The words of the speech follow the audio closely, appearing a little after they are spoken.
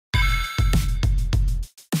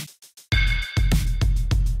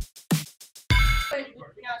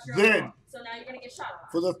Then, so now you're gonna get shot.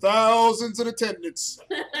 for the thousands in attendance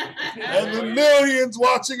and the millions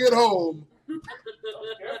watching at home,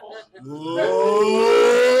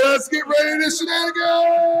 let's get ready to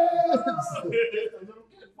shenanigans!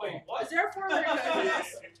 Wait, what? Is there a forward code?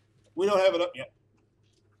 We don't have it up yet.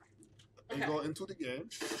 Okay. We go into the game.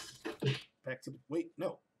 Back to the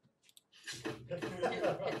no.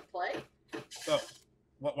 Play? Oh,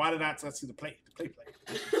 why did I see the play? The play.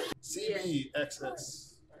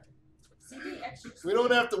 CBXS. CBXS. We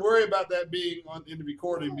don't have to worry about that being in the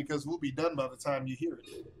recording because we'll be done by the time you hear it.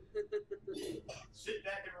 Sit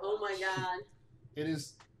back and Oh my god. It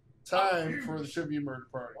is time for the trivia murder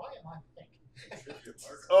party. Why am I thinking?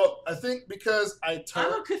 Oh, I think because I I'm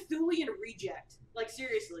turned a Cthulian reject. Like,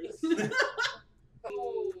 seriously.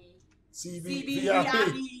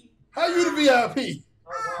 CBVIP. How you the VIP?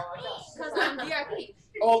 Because I'm VIP.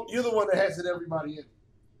 Oh, you're the one that has it everybody in.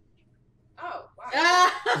 Oh,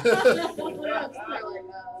 wow.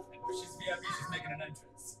 She's VIP, she's making an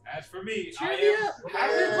entrance. As for me, Trivia.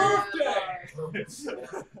 Happy birthday!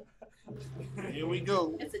 Here we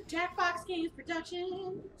go. It's a Jackbox Games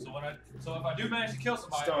production. So if I do manage to kill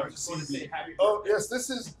somebody, Start I'm just going to say happy birthday. Oh yes, this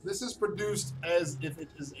is produced as if it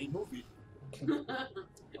is a movie.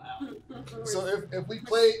 Wow. So if we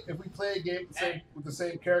play a game with the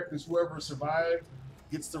same characters, whoever survived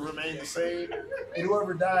gets to remain the same, and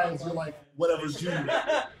whoever dies, you're like whatever's junior.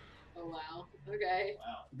 Oh wow. Okay.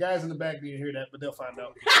 Wow. The guys in the back didn't hear that, but they'll find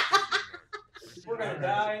out. We're going to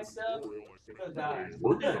die and stuff. We're going to die.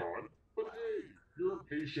 Working on, but hey, you're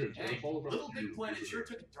impatient. Hey, It's all about Little you. Big Planet sure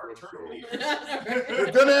took a dark turn for me.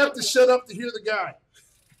 You're gonna have to shut up to hear the guy.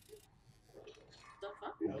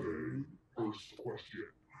 Okay, first question.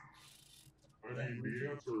 I mean, the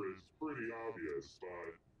answer is pretty obvious,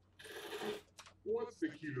 but what's the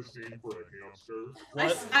cutest name for a hamster?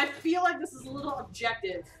 What? I feel like this is a little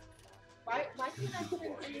objective. Why can't I put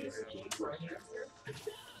an English name for a hamster?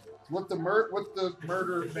 What the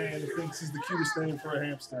murder man thinks is the cutest name for a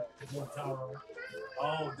hamster?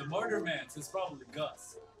 Oh, the murder man. So it's probably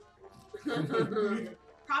Gus.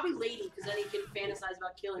 Probably lady, because then he can fantasize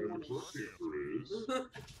about killing And the women. correct answer is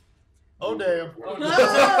Oh damn! Oh, No! no.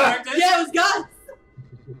 Yeah, it was Gus.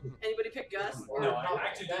 Anybody pick Gus? No, I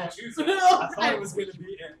actually didn't choose it. No. I thought it was going to be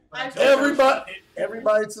it.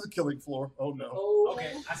 Everybody to the killing floor. Oh no! Oh.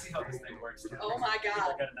 Okay, I see how this thing works. Now. Oh my I god.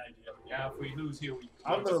 got an idea. Yeah, if we lose here, we.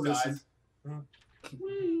 I'm gonna listen.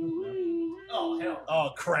 Oh hell.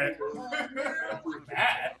 Oh crap!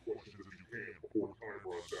 Bad. questions as you can before time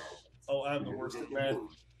runs out. Oh, I'm the worst at math. Guys,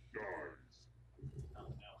 Oh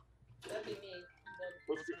no. That'd be me.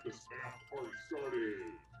 let's get this math party started.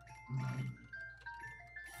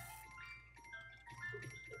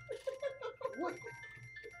 What?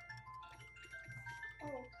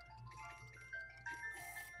 Oh.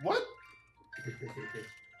 What?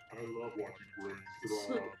 I love watching brains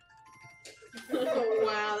throb. Oh,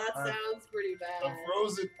 wow, that sounds pretty A bad.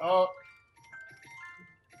 frozen. Oh,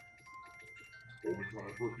 Only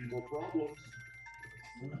time for a few more problems.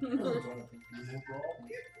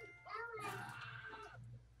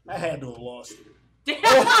 I had to have lost. I'm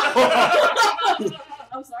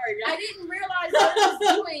sorry, I guys. didn't realize what I was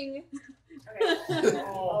doing. Okay.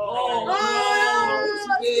 Oh,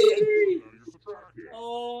 she did. Now you're subtracting.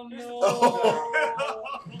 Oh no. Oh.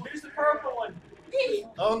 Here's the purple one.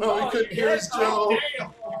 Oh no, we couldn't hear his Joe. Damn.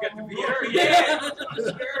 You got the VR. Yeah.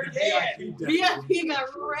 Yeah, he got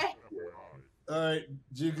wrecked. FYI. All right,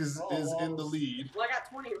 Jig is in the lead. Well, I got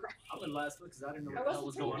 20 right. I'm in last week because I didn't know I what the hell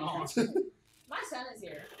was wasn't going on. My son is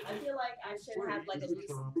here. I feel like I should have like at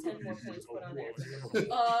least 10 more points put on there.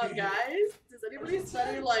 Guys, does anybody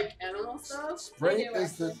study like animal stuff? Spring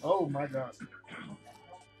is the. Oh my God.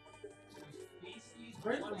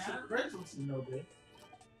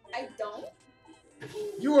 I don't.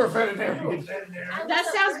 You were a veterinarian. That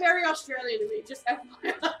sounds very Australian to me. Just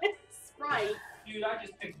FYI. Sprite. Dude, I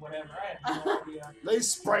just picked whatever. I had no idea. They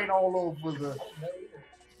sprayed all over the.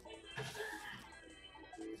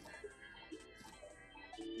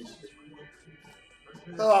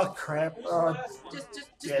 Oh crap! Just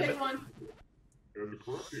Damn pick it. one. And the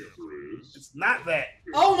correct answer is It's not that.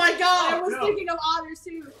 Oh my god, I was no. thinking of otters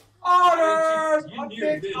too. Otters! You I knew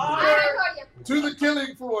picked it, I didn't you? To the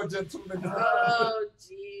killing floor, gentlemen. Oh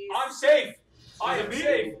jeez. I'm safe. I am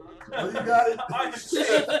safe. Oh, you got it. I am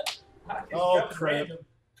safe. Oh, That was crap. random.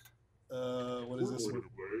 What is this we're one? going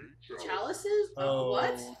to play Chalices? Oh.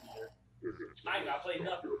 What? I ain't got played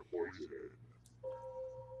nothing.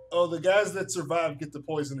 Oh, the guys that survive get to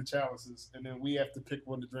poison the chalices, and then we have to pick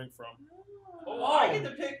one to drink from. Oh, I get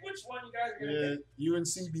to pick which one you guys are gonna Yeah, you and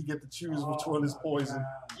CB get to choose which one is poison.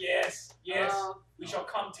 pick. Yes, yes. We shall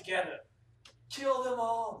come together. Kill them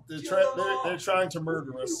all. They're, Kill them all. they're trying to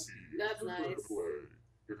murder us. That's nice.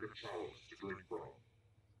 Pick a chalice to drink from.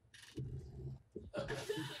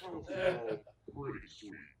 These chalices are all pretty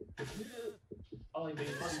sweet. I like being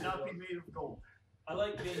Must not be made of gold. I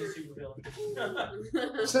like being a supervillain.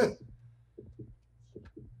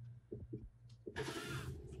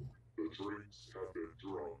 The drinks have been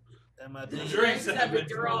drunk. Am I The dead? drinks Have have been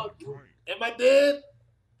been drunk. drunk. Am I dead?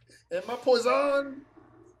 Am I poison?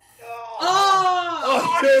 Oh!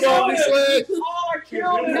 Oh, you killed Omni-Slave! Oh, I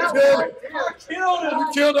killed him! You I killed him!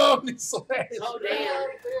 You killed Omni-Slave! Oh damn!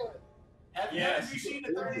 Have Yes. you seen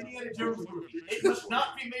the third Indiana Jones movie? It must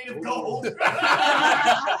not be made of gold. That's what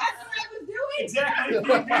I was doing. Exactly. Oh I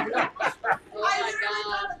my literally god.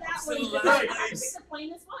 thought of that So one. the I last picked place- the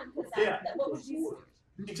plainest one. Because Yeah. what would you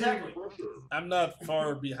Exactly. I'm not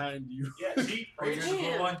far behind you. Yeah, see? Oh, you're the Damn.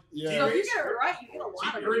 blue one? So Yeah. if you get it right, you get a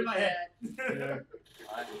lot of You're in my money. head. Yeah.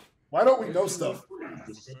 Why don't we know stuff?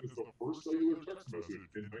 Was sent as the first cellular text message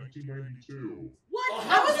in 1992. What? Oh, I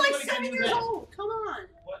how was is like anybody 7 gonna do years that? old. Come on.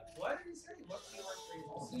 What did he say? What's the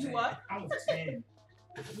last phrase? You what? I was 10.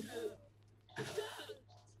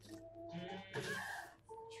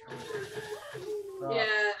 Yeah,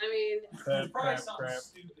 I mean, Crap, It's probably crap, something crap.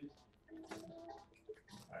 stupid.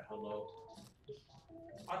 Alright, hello.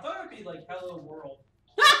 I thought it would be like hello world.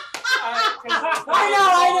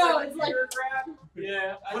 I know, it's like-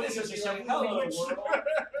 Yeah, I What think is it would this, be a like show hello language?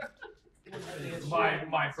 world.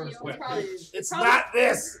 My first it's weapon. probably. It's not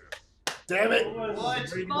this! Damn it! What?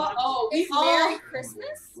 Oh, we It's all. Merry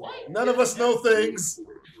Christmas? None of us know things.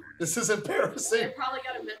 This is They embarrassing. probably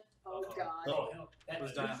got a. Oh god. Oh, hell, that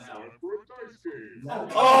Who's is dying now? Time for a dice game.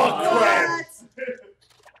 Oh, crap!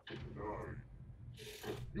 Nine.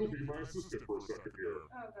 You'll be my assistant for a second here.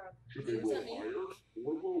 Oh god. Should they roll higher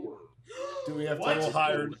or lower? Do we have to What? roll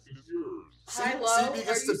higher? Choice is yours. High, low. CB Are you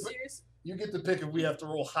gets to serious? you get to pick if we have to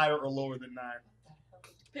roll higher or lower than 9.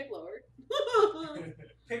 Pick lower.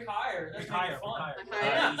 Pick higher. That's Pick higher, fun. pick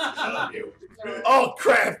Higher. Oh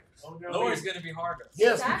crap! Oh, no. Lower is gonna be harder.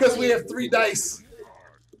 Yes, because we have 3 dice.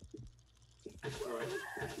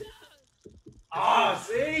 Ah,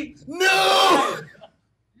 see? No!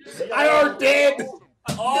 I are dead!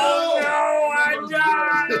 Oh no, I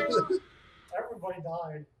died! Everybody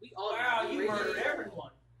died. We all. Wow, you really- murdered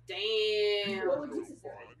everyone. Damn. What would you say?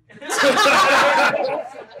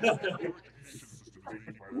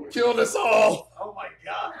 Killed us all! Oh my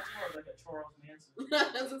god. That's more like a Charles Manson.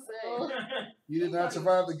 That's a say. You did not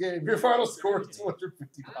survive the game. Your final score is $250.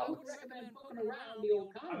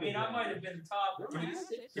 I mean, I might have been top.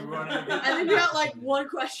 You're running. I think we got like one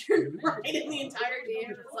question right in the entire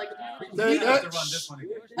game. It's like, Then You have to that- run this one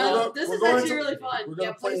again. this we're is going actually to- really fun. We're gonna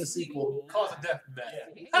Yeah, play a sequel. Cause of death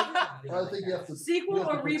bet. I think you have to. Sequel you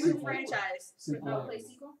have to or pick reboot sequel. franchise? Sequel. Oh, play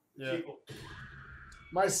sequel? Yeah.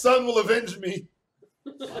 My son will avenge me.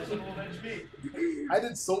 I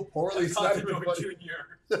did so poorly. It's not even funny. Junior.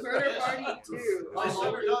 Murder Party 2. My Oh,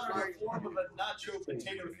 son Murder was on Party. the form of a nacho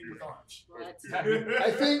potato thing with arms. What?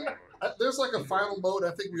 I think there's like a final mode.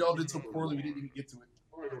 I think we all did so poorly we didn't even get to it.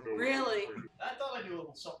 Really? I thought I knew a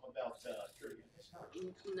little something about trivia.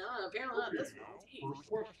 No, apparently not this one. First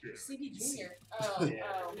question. CB Junior. Oh, Yeah.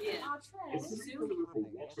 oh. Yeah. I'll try. A city predator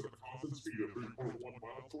walks at a constant speed of 3.1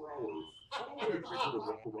 miles per hour. How long would it take her to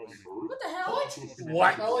walk around the earth? What the hell?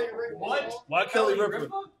 What? What? Why Kelly Ripa?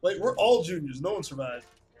 Like we're all juniors. No one survived.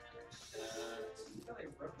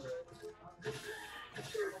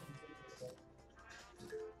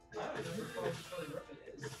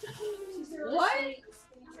 What?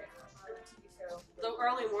 The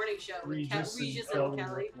early morning show with Regis Regis and and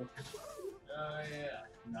Kelly. Oh yeah.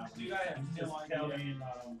 No, dude, I have no idea.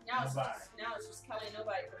 Now it's just Kelly and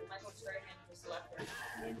nobody, but Michael Strahan just left her.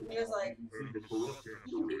 He was like, And the correct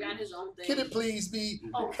answer He got is his own thing. Can it please be?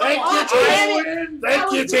 Oh, Thank come you, on, Jesus.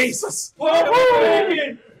 Thank you, Jesus. Purple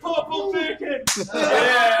bacon! Purple bacon!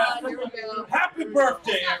 Yeah. Here we go. Happy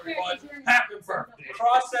birthday, everyone. Happy birthday.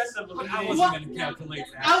 Process of I elimination. wasn't gonna calculate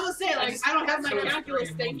that. I was gonna say, like, I don't have my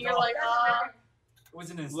calculus thing here, like, It was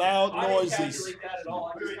an instant. Loud I didn't noises. calculate that at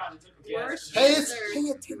all. I just kind of took a guess. Worst. Pay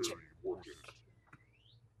attention.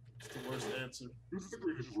 It's the worst answer. who's the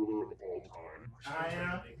greatest ruler of all time? I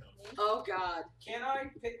am. Oh god. Can I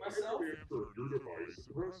pick myself? Enter your device.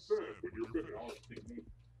 Press send when you're finished.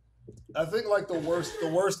 I think like the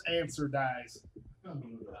worst answer dies,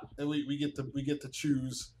 and we get to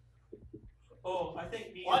choose. Oh, I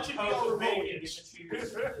think me Watch and it be Purple over Bacon voted. get to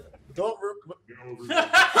choose. Don't. Now,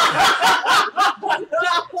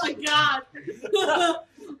 Oh my god.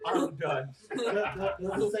 I'm done.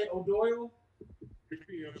 Does it say O'Doyle? pick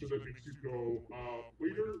the answer that makes you go,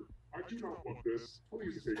 waiter, I do not want this.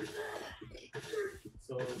 Please take it back.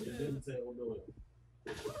 So it didn't say we'll do it.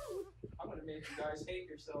 I'm gonna make you guys hate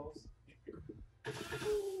yourselves.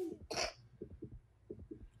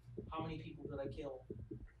 How many people did I kill?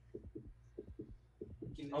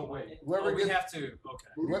 Give me Oh one. wait. Whoever we gets- have to. Okay.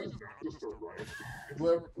 What- Please, not just a right.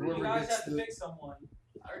 Whoever You guys gets have to the pick someone.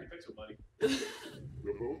 I already picked somebody.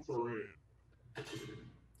 The votes are in.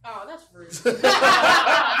 Oh, that's rude.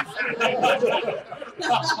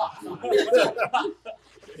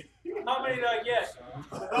 How many did I get?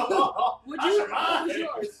 Would you? What was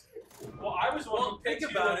yours? Well, I was one who picked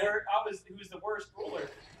think you about the it. worst. Who was the worst ruler.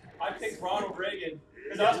 I picked Ronald Reagan.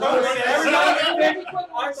 Because I thought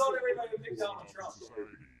everybody would pick Donald Trump.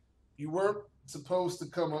 you weren't supposed to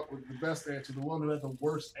come up with the best answer. The one who had the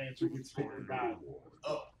worst answer gets picked and died.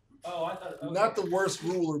 Oh, I thought. Okay. Not the worst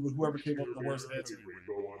ruler, but whoever came up with the worst answer.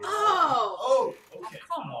 Oh. Oh, okay.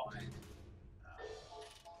 Come on.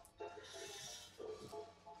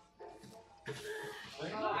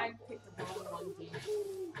 I picked the wrong one, dude.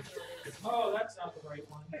 Oh, that's not the right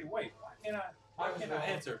one. Hey, wait. Why can't I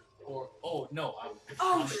answer? Or no, I'm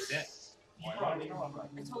Oh, exempt. You probably know I'm right.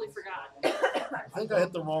 I totally forgot. I think I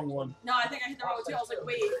hit the wrong one. No, I think I hit the wrong one too. I was like,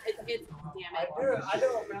 wait, it's damn I it.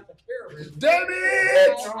 know about the caravan. Damn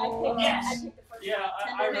it! I picked the first Yeah,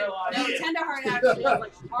 I one. realized. No, Tenderheart actually. I was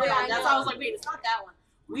like, hard on. That's why I was like, wait, it's not that one.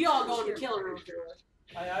 We all go into Killer Room.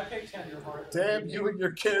 I picked Tenderheart. Damn you and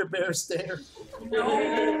your Care Bear stare. No.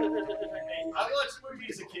 I watched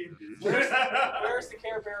movies as a kid. Where's the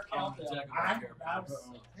Care Bear I'm countdown? checking I'm, my I'm, care.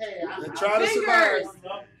 hey, I'm, They're trying to Fingers! survive.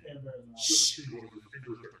 love caravan. Just see one of your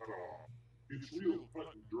fingers to cut off. It's real cut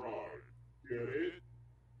and dry. Get it?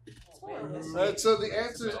 Alright, so the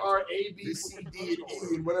answers are A, B, C, D, and E.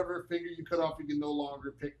 And whatever finger you cut off, you can no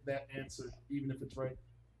longer pick that answer, even if it's right.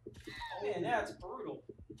 Man, that's brutal.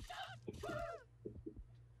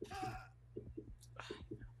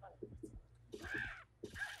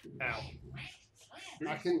 Ow.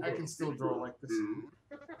 I can still draw like this. Dude.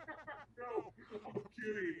 No, I'm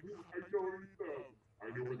kidding. I don't need them. I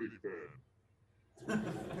know where they've been.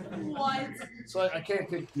 What? So I can't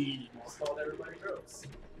pick D anymore. Called everybody gross.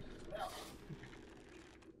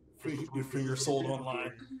 Your finger sold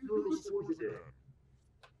online. You're the source again.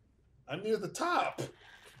 I'm near the top.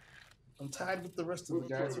 I'm tied with the rest of the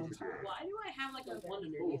guys. Why do I have like a one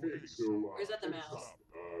underneath? Okay, so, Or is that the mouse?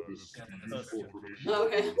 This is Yeah, useful information. Oh,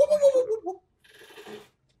 okay.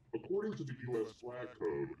 According to the U.S. flag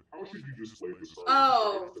code, how should you display the sign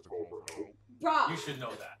Oh. to call for help? Bro, You should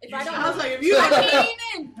know that. if I don't I was know, like, if you, I can't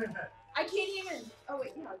even. I can't even. Oh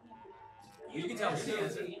wait, yeah. You can tell me the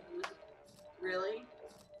answer. Really?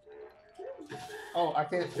 Oh, I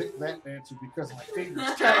can't pick that answer because my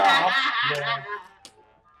finger's cut off.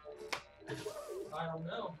 I don't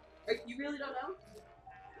know. You really don't know?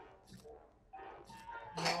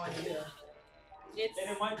 No idea. It's.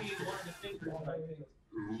 And it might be one of the fingers that I picked.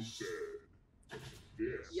 Who said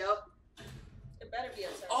this? Yup. It better be a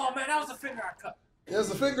turn. Oh man, that was the finger I cut. There's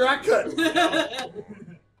the finger I cut.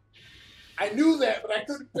 I knew that, but I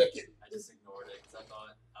couldn't pick it. I just ignored it because I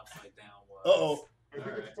thought upside down was. Uh-oh. I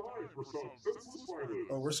think it's time for some senseless violence.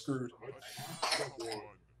 Oh, we're screwed. Let's have someone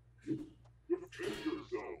defend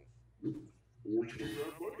yourself. Or you can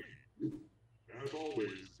have money. As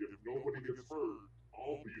always, if nobody gets hurt,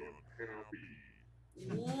 I'll be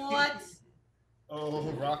unhappy. What?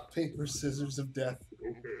 Oh, rock, paper, scissors of death.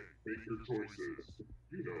 Okay, make your choices.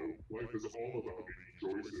 You know, life is all about making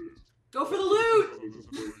choices. Go for the loot! This is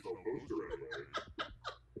based on poster anyway.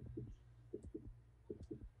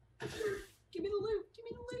 Give me the loot! Give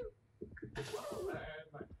me the loot!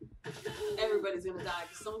 Everybody's gonna die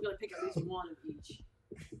because someone's gonna pick at least one of each.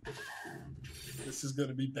 This is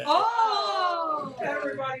gonna be bad. Oh!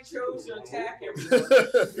 Everybody chose to attack everyone.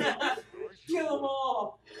 Kill them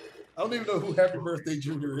all. I don't even know who Happy Birthday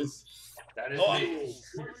Junior is. That is Oh. me.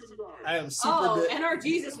 I am super Oh, dead. and our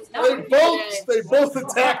Jesus was They not they both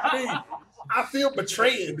attacked me. I feel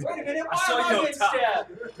betrayed. Wait a minute, I why saw am you I on getting top. stabbed?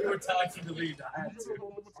 You were telling me to leave. I had to. I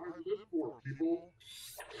live for people.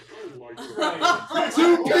 I like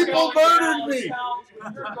Two people murdered me.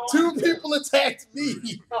 You're going Two to- people attacked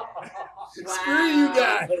me. Wow. Screw you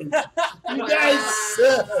guys. You guys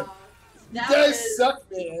suck. You That guys was- suck,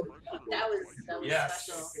 man. That was Yes.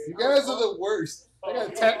 special. You guys are the worst. I got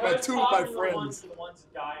attacked by Most two of my popular ones friends. are the ones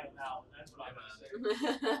that die in out. That's what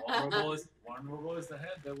I'm gonna say. Vulnerable is the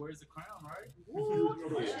head that wears the crown, right? Cool.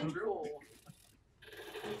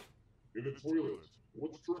 In the toilet.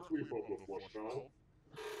 What's directly above the flush valve?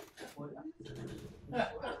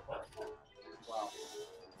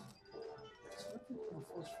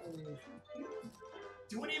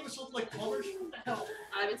 Do any of us look like plumbers? What the hell?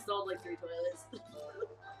 I've installed like 3 toilets.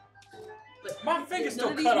 But My finger's none still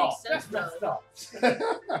of these cut make off. sense, That's messed though.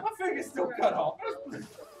 up. My finger's still cut off.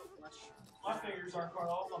 My fingers aren't cut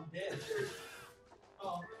off. I'm dead.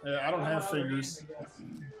 Oh. Yeah, I don't have fingers.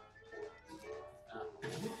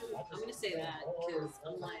 I'm gonna say that because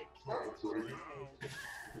I'm like.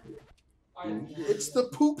 It's the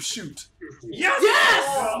poop shoot. Yes!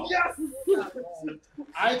 Yes! Yes!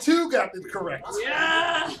 I too got it correct.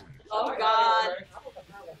 Yeah! Oh god.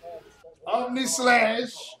 Omni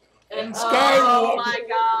slash and Oh skywalk my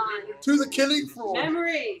god. to the killing floor.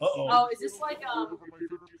 Memory. Uh-oh. Oh, is this like Uh-oh.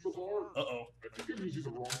 I think I'm using the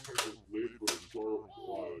wrong type of lid for the jar of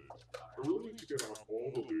blood. I really need to get out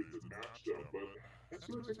all the lids and match them, but that's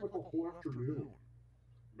gonna take like a whole afternoon.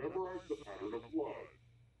 Memorize the pattern of blood.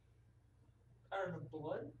 Pattern of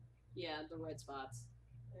blood? Yeah, the red spots.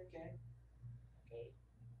 Okay.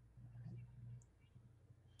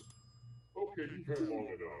 Okay, you've had long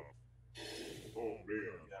enough. Oh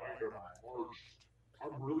man, I am parched.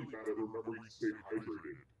 I'm really bad at remembering to stay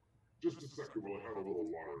hydrated. Just a second while I have a little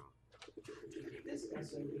water. This is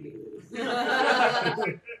so weird.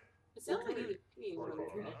 It sounds like you Sorry want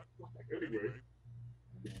about to that. Anyway,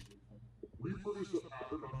 reproduce the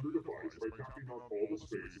pattern on your device by tapping on all the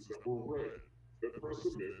spaces that were red. Then press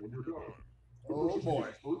submit when you're done. The Oh person boy.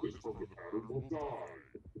 furthest from the pattern will die.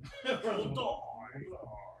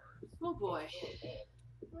 Oh boy.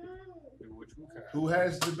 Who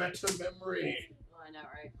has the better memory? Oh, I know,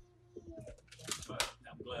 right? But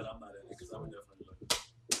I'm glad I'm not in it because I would definitely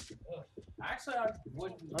look. Actually, I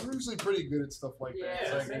wouldn't. I'm usually pretty good at stuff like that. Yeah,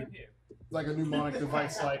 It's like, same here. like a mnemonic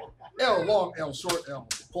device like L, long L, short L,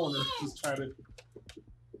 corner. Just try to.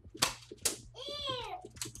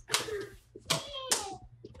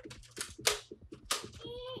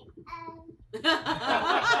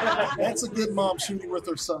 That's a good mom shooting with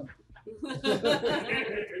her son.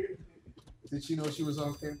 Did she know she was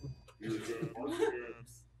on camera? Here's that mark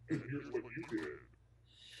hands, and here's what you did.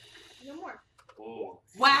 No more. Oh.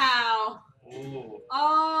 Wow. Oh.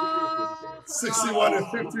 Oh. 61 and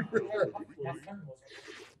 50%.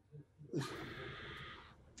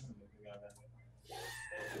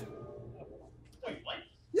 Wait, what?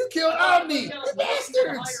 You killed Omni! You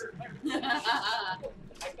bastards! What's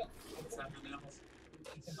happening now?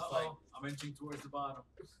 It's like I'm inching towards the bottom.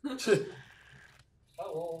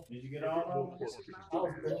 Oh, Did you get all of them? oh,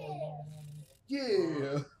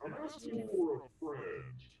 Yeah. I'm asking for a friend.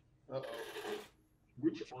 Uh-oh.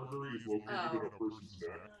 Which artery is located in a person's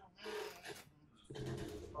neck?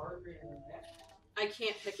 I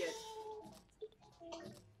can't pick it.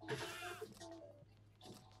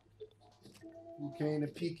 You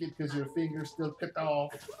can't peek it because your finger's still cut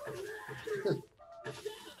off.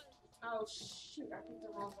 Oh shoot, I picked the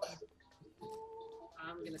wrong one.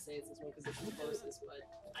 I'm gonna say it's this one because it's the closest, but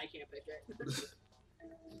I can't pick it.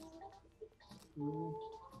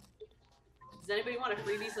 Does anybody want a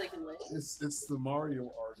freebie so they can live? It's the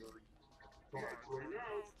Mario artery. Time right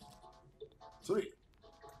now. 3,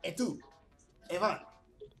 and 2, and 1,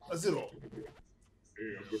 a 0. And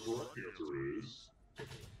the correct answer is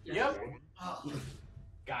Yep. 1.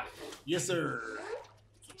 Got it. Yes, sir.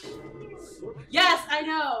 Yes, I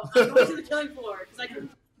know. I'm going to the killing floor because I can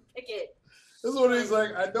pick it. This one is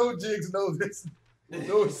like, I know Jigs knows this.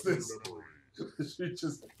 Knows this. Memory. It's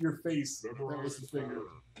just your face. That Memorize was the the finger.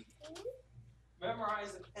 pattern.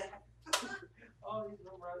 Memorize the pattern. Oh, you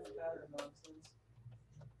memorize the pattern nonsense.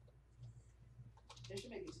 They should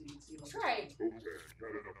make you so you can see like. Try. Okay,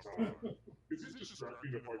 not enough time. Is it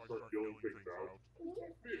distracting if I start yelling things out?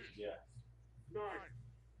 Fish. Yeah. Knife.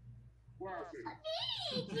 Glasses.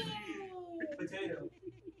 Potato.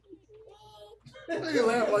 Why do you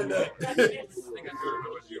laugh like that? I think I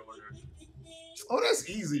know what you ordered. Oh, that's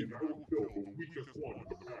easy. And I will kill the weakest one in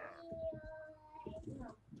the pack.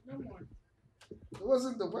 No more. It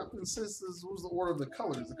wasn't the weapon systems, it was the order of the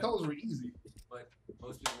colors. The colors were easy. But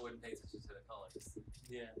most people wouldn't pay attention to the colors.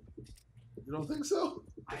 Yeah. You don't think so?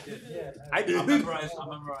 I did. Yeah. I did. I memorized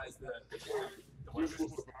the This was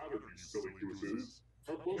the pattern, you silly gooses.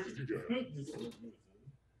 How close did you get?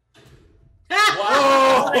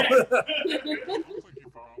 Whoa! Looks like you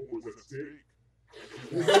found what was at stake.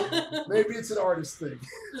 Maybe it's an artist thing.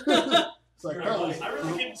 It's like colors. I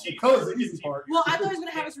really can't The cheat. colors are the easy part. Well, I thought he was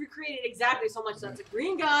gonna have us recreate it exactly. So I'm like, so that's a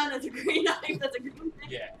green gun, that's a green knife, that's a green thing.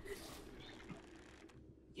 Yeah.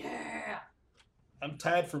 Yeah. I'm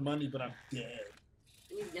tied for money, but I'm dead.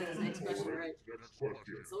 I need to get this next question right. Next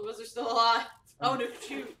question. Some of us are still alive. Oh no,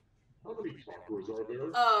 shoot. How many chakras are there?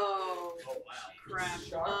 Oh, Oh wow. crap.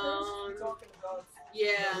 Chakras? You talking about Yeah,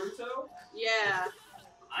 Naruto? yeah.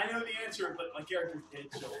 I know the answer it, but my character's dead,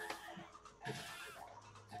 so.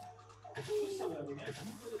 Thing.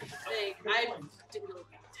 I didn't really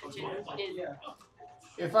pay attention. Yeah.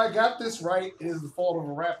 If I got this right, it is the fault of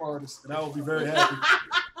a rap artist, and I will be very happy.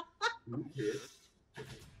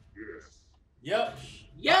 Yep.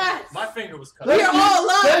 Yes! My finger was cut. We're all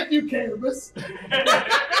alive! Thank you, Cannabis.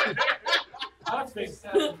 I fixed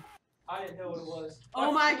that. I didn't know what it was.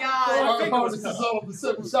 Oh my god! Oh, this is all of the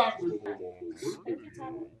seven chakras.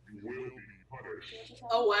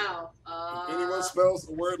 Oh wow. Anyone spells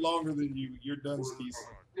a word longer than you, you're done, skis.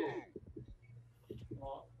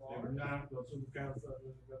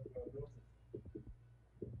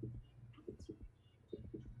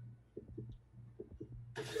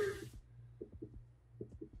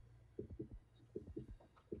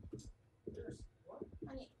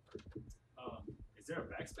 Honey, Is there a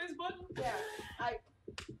backspace button?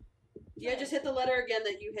 Yeah, just hit the letter again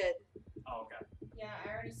that you hit. Oh, okay. yeah, I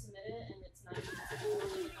already submitted it and it's not even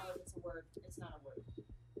oh, it's a word. It's not a word.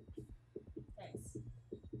 Thanks.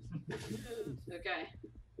 Okay.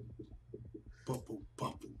 Bubble,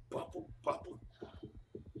 bubble, bubble, bubble.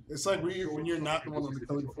 It's like when you're not the one on the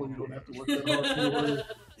coding floor, you don't have to work that hard for your word.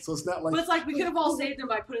 So it's not like. But it's like we could have all saved him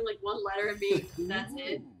by putting like one letter and being that's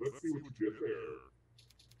it. Let's see what you get there.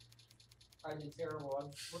 I did terrible. I'm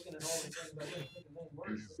looking at all the things I didn't think of any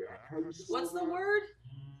words. Is that how you What's the spell it? word?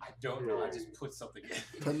 I don't know. I just put something in.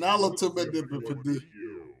 Penalty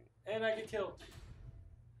And I get killed.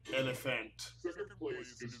 elephant. Second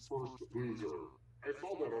place is first loser. I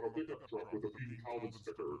saw that on a pickup truck with a P.D. Collins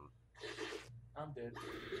sticker. I'm dead.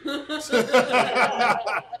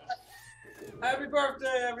 Happy Happy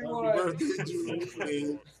birthday, everyone! birthday, Julian.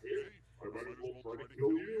 Hey, I might as well try to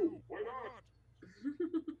kill you. Why not?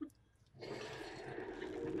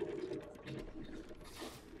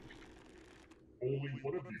 Only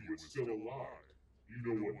one of you is still alive. You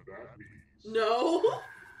know what that means. No.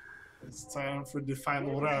 It's time for the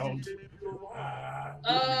final round.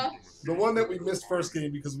 The one that we missed first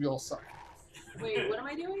game because we all suck. Wait, what am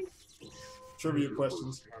I doing? Trivia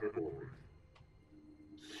questions. Category.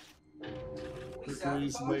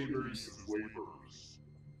 Victories, labors. Labors.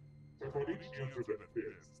 Tap on each answer that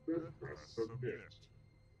fits, then press submit.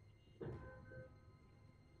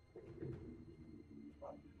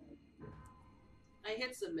 I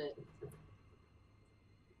hit submit.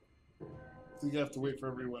 So you have to wait for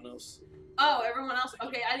everyone else. Oh, everyone else?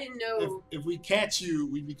 Okay, I didn't know. If we catch you,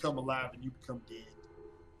 we become alive and you become dead.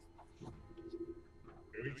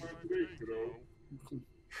 Anytime today, kiddo.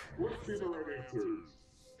 Let's see the right answers.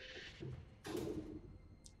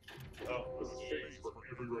 Oh. A space for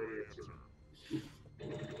every right answer.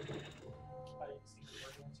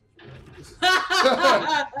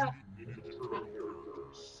 Internal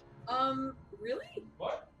characters. Really?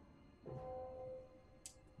 What?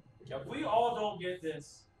 If we all don't get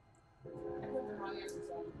this. I put the wrong answers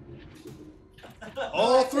on.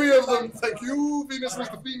 All three of them. Thank you. Venus was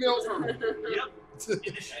the female term. Yep.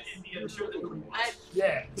 In the show that we watched.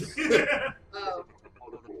 Yeah. Oh.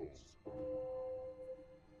 Particles.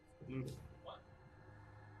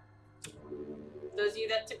 Those of you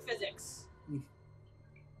that took physics.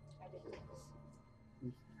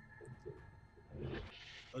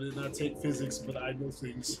 I did not take physics, but I know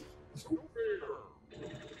things.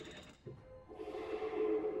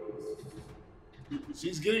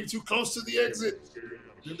 She's getting too close to the exit.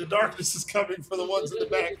 And the darkness is coming for the ones in the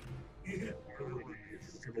back.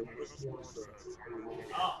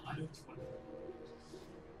 Oh, I know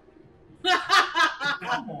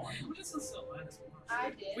Come on. What is this minus one?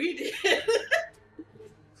 I did. We did.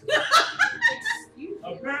 Excuse me.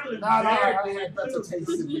 Apparently, No, I that's a taste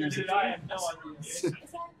of music. I have no idea. Is that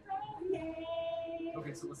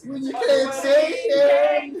Okay, so let's see. When you can't say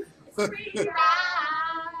it. free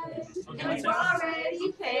ride? Okay, And let's we've see.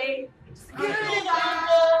 already paid. Good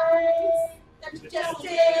advice that you just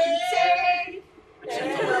didn't take.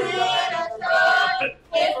 And put it aside.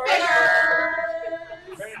 It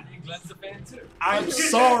figures. Apparently, Glenn's a fan too. I'm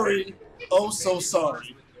sorry. Oh, so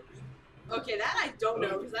sorry. Okay, that I don't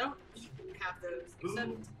know because I don't eat half those. Except,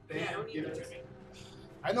 yeah, I don't eat those.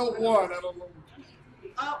 I know one. I don't know.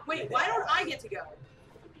 Wait, why don't I get to go?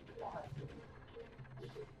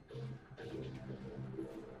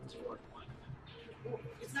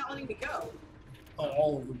 It's not letting me go. Oh,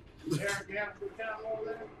 all of them. No.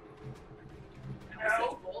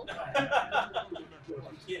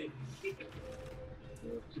 I'm kidding.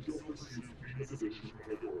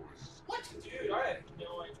 What? Dude, I have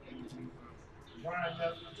no idea.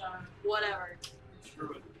 Whatever.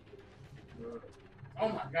 Screw it. Oh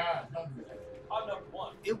my God! Don't do that. I'm number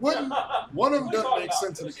 1. It wouldn't. One of them What are you doesn't talking make about?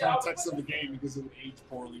 sense in the Yeah, context of the game because it would age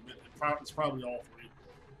poorly, but it's probably all 3.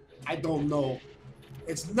 I don't know.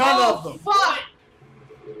 It's none of them. Fuck!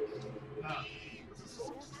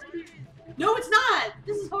 No, it's not.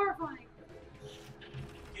 This is horrifying.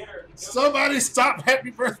 Get her. Somebody stop Happy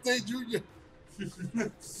Birthday, Junior.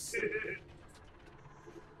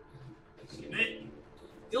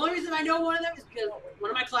 The only reason I know one of them is because one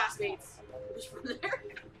of my classmates was from there.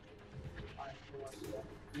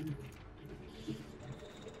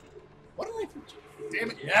 What did I put?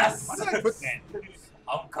 Damn it! Yes. Why did I put that?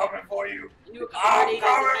 I'm coming for you. I knew a couple of days in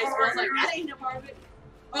high school. I was like, that ain't a part of it.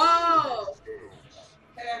 Oh!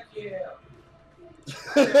 Heck yeah.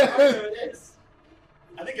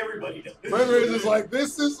 I think everybody does. Fundraiser's like,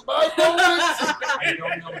 this is my moment. I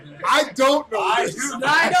don't know this. I don't know. I this. do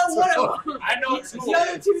I know one of them. I know it's The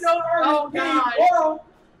other two don't. Oh God.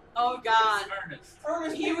 Oh God.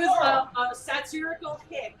 Ernest. He was a satirical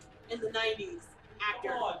hick in the 90s actor.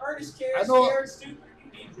 Come on, Ernest cares. I know- Scared, stupid.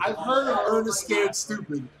 You need I've heard of Oh Ernest my Scared God.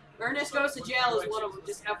 Stupid. Ernest Goes to Jail is one of them,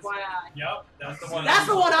 just FYI. Yep, that's the one. That's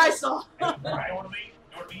the one I saw. You know what I mean? You know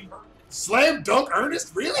what I mean, bro? Slam Dunk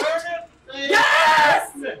Ernest? Really?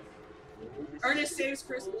 Yes! Ernest Saves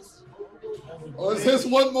Christmas. Oh, is this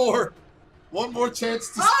one more? One more chance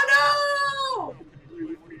to. Oh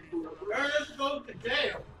Ernest goes to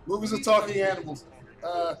jail. Movies of talking animals.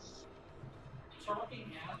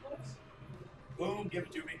 Talking animals? Boom, give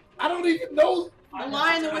it to me. I don't even know. no! The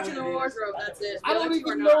Lion, the Witch, and the Wardrobe, that's it. I don't The other two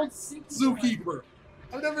even are know not. Zookeeper.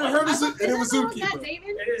 I've never heard of it, and it was Isn't that the one with Zookeeper. Matt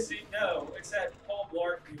Damon? It is, no, it's that Paul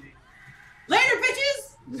Blart movie. Later,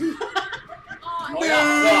 bitches! Oh, No.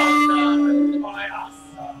 yeah.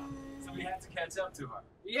 So we had to catch up to her.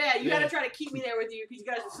 Yeah, you gotta try to keep me there with you because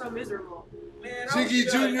you guys are so miserable. Man, Jiggy I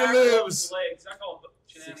was Jr. I call lives. them legs. I call them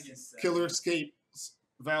shenanigans. Killer escapes.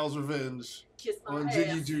 Val's revenge Kiss my on ass.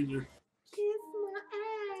 Jiggy Jr. Kiss my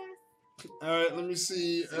Alright, let me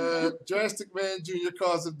see. Drastic Man Jr.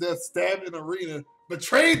 cause of death, stabbed in arena,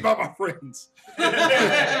 betrayed by my friends.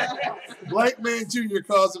 ass. Black Man Jr.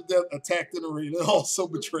 cause of death, attacked in arena, also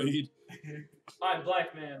betrayed. I'm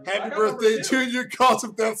Black Man. I Happy got birthday, number 2. Jr. cause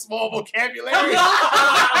of death, small vocabulary.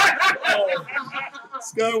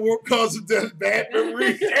 Skywarp cause of death, bad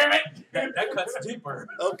memory. Damn it! That cuts deeper.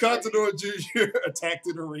 El Contador Jr. attacked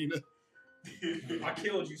in arena. I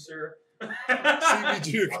killed you, sir. CB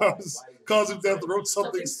Jr. cause of death, wrote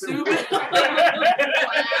something stupid.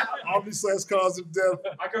 Obviously, cause of death,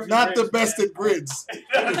 I go for not the grades, best man. at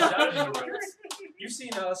grids. You've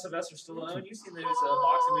seen Sylvester Stallone. You've seen those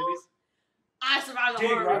boxing movies. I survived the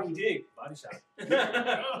Dig, horror Rocky, movie. dig. Body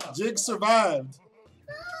shot. Jig survived.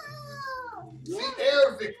 The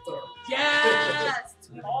Air Victor. Yes!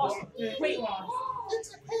 Awesome. Wait, I'm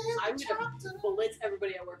gonna blitz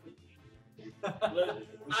everybody I work with. I'm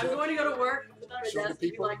going to go to work, put that on Show my the desk, and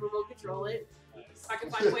people. like remote control it. If I can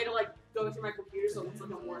find a way to like go through my computer so it looks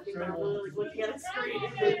like I'm working, but I'm really like looking at a screen.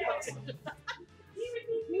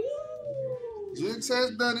 Jigs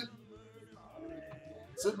has done it.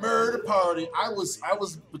 It's a murder party. I was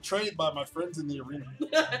betrayed by my friends in the arena.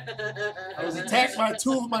 I was attacked by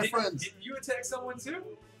 2 of my friends. Didn't you attack someone too?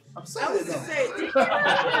 I'm I saying was it gonna though. say, did you? I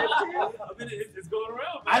mean, it's going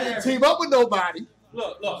around. I didn't team up with nobody.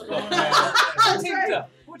 Look. That's Who right. teamed up?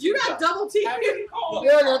 You got double teamed.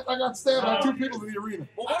 Yeah, I got stabbed by 2 people in the arena.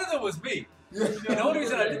 Well, one of them was me. Yeah. And the only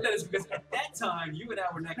reason I did that is because at that time, you and I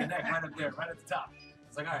were neck and neck right up there, right at the top.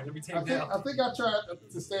 It's like, all right, let me take I down. think I tried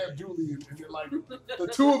to stab Julie, and then like the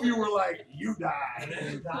 2 of you were like, "You die."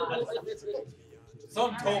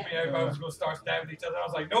 Someone told me everybody was going to start stabbing each other. I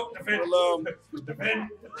was like, nope, defend. Well, Defend.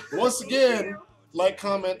 once again, like,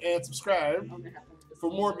 comment, and subscribe for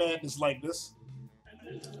more madness like this.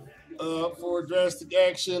 For drastic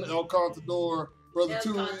action, El Contador, Brother El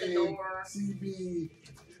Tuli, Contador. CB,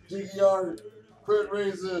 Jiggy Art, Crit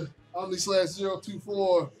Razor,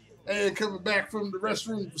 Omni/024, and coming back from the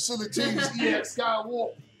restroom facilities, EX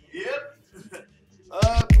Skywalk. Yep.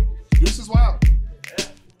 Deuces Wild.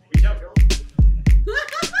 We jump, girl.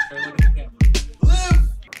 Okay, look at